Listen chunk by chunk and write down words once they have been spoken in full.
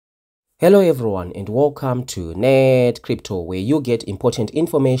Hello everyone and welcome to Net Crypto, where you get important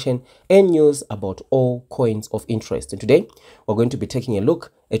information and news about all coins of interest. And today we're going to be taking a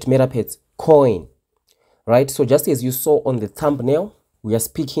look at Metapets coin, right? So just as you saw on the thumbnail, we are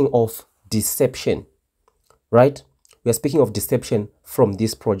speaking of deception, right? We are speaking of deception from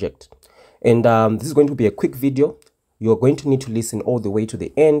this project. And this is going to be a quick video. You're going to need to listen all the way to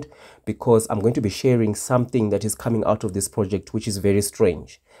the end because I'm going to be sharing something that is coming out of this project, which is very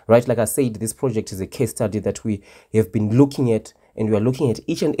strange, right? Like I said, this project is a case study that we have been looking at, and we are looking at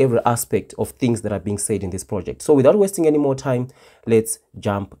each and every aspect of things that are being said in this project. So without wasting any more time, let's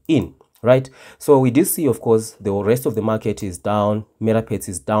jump in, right? So we do see, of course, the rest of the market is down, Metapets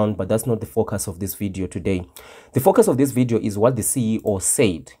is down, but that's not the focus of this video today. The focus of this video is what the CEO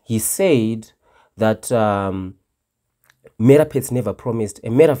said. He said that Metapets never promised a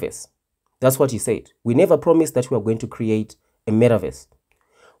metaverse. That's what he said. We never promised that we are going to create a metaverse.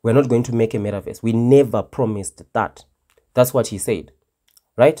 We're not going to make a metaverse. We never promised that. That's what he said,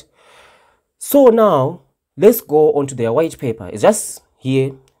 right? So now let's go on to their white paper. It's just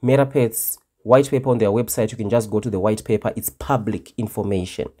here, Metapets white paper on their website. You can just go to the white paper. It's public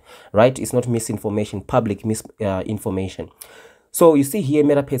information, right? It's not misinformation, public information. So you see here,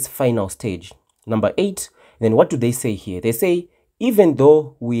 Metapets final stage, number 8. Then what do they say here? They say, even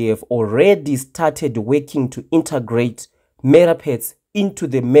though we have already started working to integrate Metapets into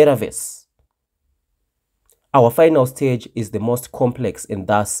the metaverse, our final stage is the most complex and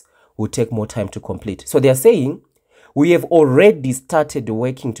thus will take more time to complete. So they are saying, we have already started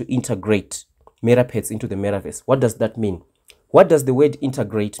working to integrate Metapets into the metaverse. What does that mean? What does the word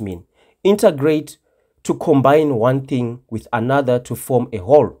integrate mean? Integrate, to combine one thing with another to form a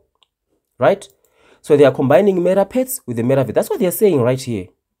whole, right? So they are combining Metapets with the metaverse. That's what they are saying right here.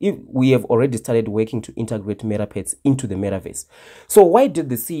 If we have already started working to integrate Metapets into the metaverse. So why did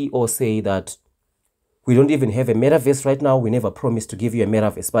the CEO say that we don't even have a metaverse right now? We never promised to give you a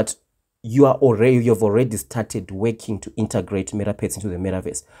metaverse, but you've already started working to integrate Metapets into the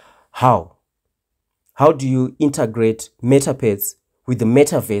metaverse. How? How do you integrate Metapets with the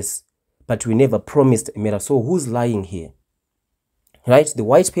metaverse, but we never promised a metaverse? So who's lying here? Right? The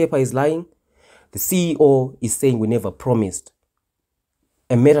white paper is lying. The CEO is saying we never promised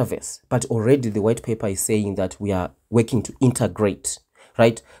a metaverse, but already the white paper is saying that we are working to integrate,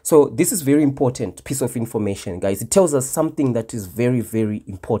 right? So this is very important piece of information, guys. It tells us something that is very, very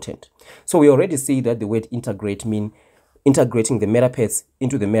important. So we already see that the word integrate means integrating the Metapets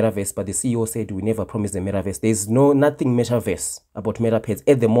into the metaverse, but the CEO said we never promised the metaverse. There's nothing metaverse about Metapets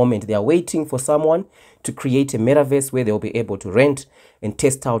at the moment. They are waiting for someone to create a metaverse where they'll be able to rent and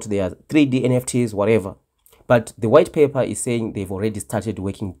test out their 3D NFTs, whatever. But the white paper is saying they've already started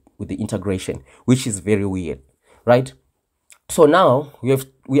working with the integration, which is very weird, right? So now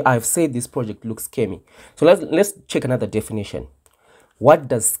I've said this project looks scammy. So let's check another definition. What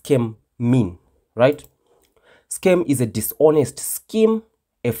does scam mean, right? Scam is a dishonest scheme,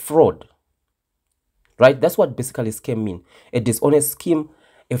 a fraud, right? That's what basically scam mean. A dishonest scheme,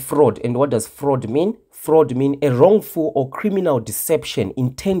 a fraud. And what does fraud mean? Fraud mean a wrongful or criminal deception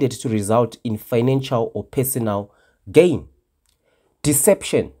intended to result in financial or personal gain.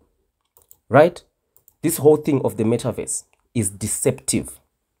 Deception, right? This whole thing of the metaverse is deception.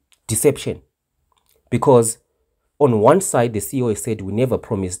 Because on one side, the CEO has said we never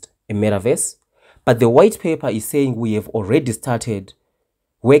promised a metaverse, but the white paper is saying we have already started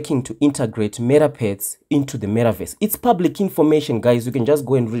working to integrate Metapets into the metaverse. It's public information, guys. You can just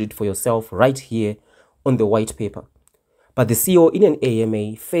go and read it for yourself right here on the white paper. But the CEO in an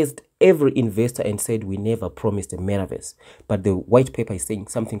AMA faced every investor and said we never promised a metaverse. But the white paper is saying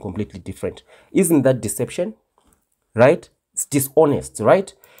something completely different. Isn't that deception? Right? It's dishonest,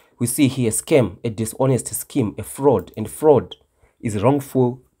 right? We see here scam, a dishonest scheme, a fraud, and fraud is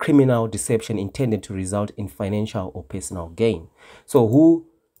wrongful criminal deception intended to result in financial or personal gain. So who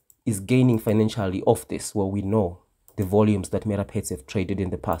is gaining financially off this? Well, we know the volumes that Metapets have traded in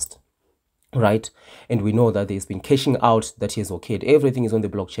the past, right? And we know that there's been cashing out that has occurred. Everything is on the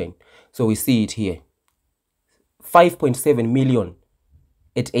blockchain. So we see it here. 5.7 million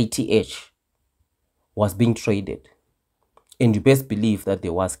at ATH was being traded. And you best believe that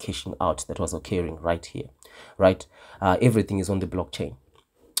there was cashing out that was occurring right here, right? Everything is on the blockchain.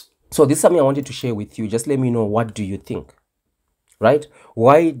 So this is something I wanted to share with you. Just let me know, what do you think, right?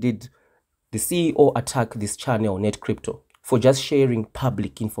 Why did the CEO attack this channel, Net Crypto, for just sharing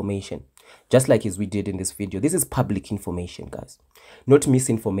public information, just like as we did in this video? This is public information, guys, not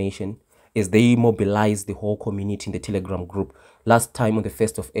misinformation, as they mobilized the whole community in the Telegram group last time on the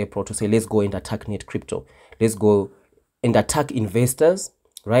 1st of April to say, let's go and attack Net Crypto. Let's go and attack investors,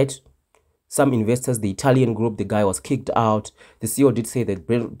 right? some investors, the Italian group, the guy was kicked out. The CEO did say they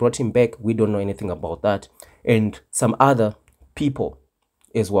brought him back. We don't know anything about that. And some other people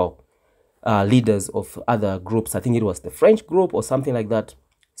as well, leaders of other groups. I think it was the French group or something like that.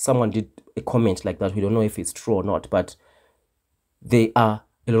 Someone did a comment like that. We don't know if it's true or not, but there are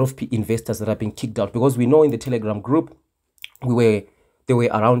a lot of investors that are being kicked out, because we know in the Telegram group, there were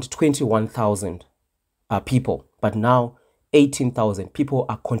around 21,000 people, but now 18,000 people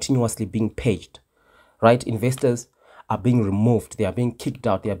are continuously being paged, right? Investors are being removed. They are being kicked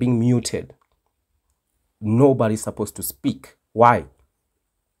out. They are being muted. Nobody's supposed to speak. Why?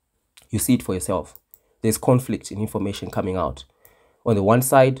 You see it for yourself. There's conflict in information coming out. On the one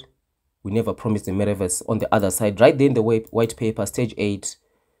side, we never promised the metaverse. On the other side, right there in the white paper, stage 8,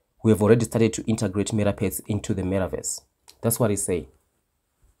 we have already started to integrate Metapets into the metaverse. That's what it say.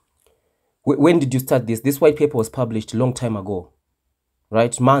 When did you start this? This white paper was published a long time ago,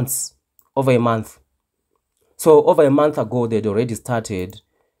 right? Months, over a month. So over a month ago, they'd already started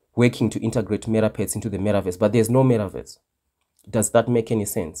working to integrate Metapets into the metaverse, but there's no metaverse. Does that make any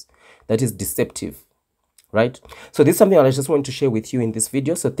sense? That is deceptive, right? So this is something I just want to share with you in this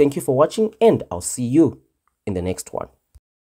video. So thank you for watching, and I'll see you in the next one.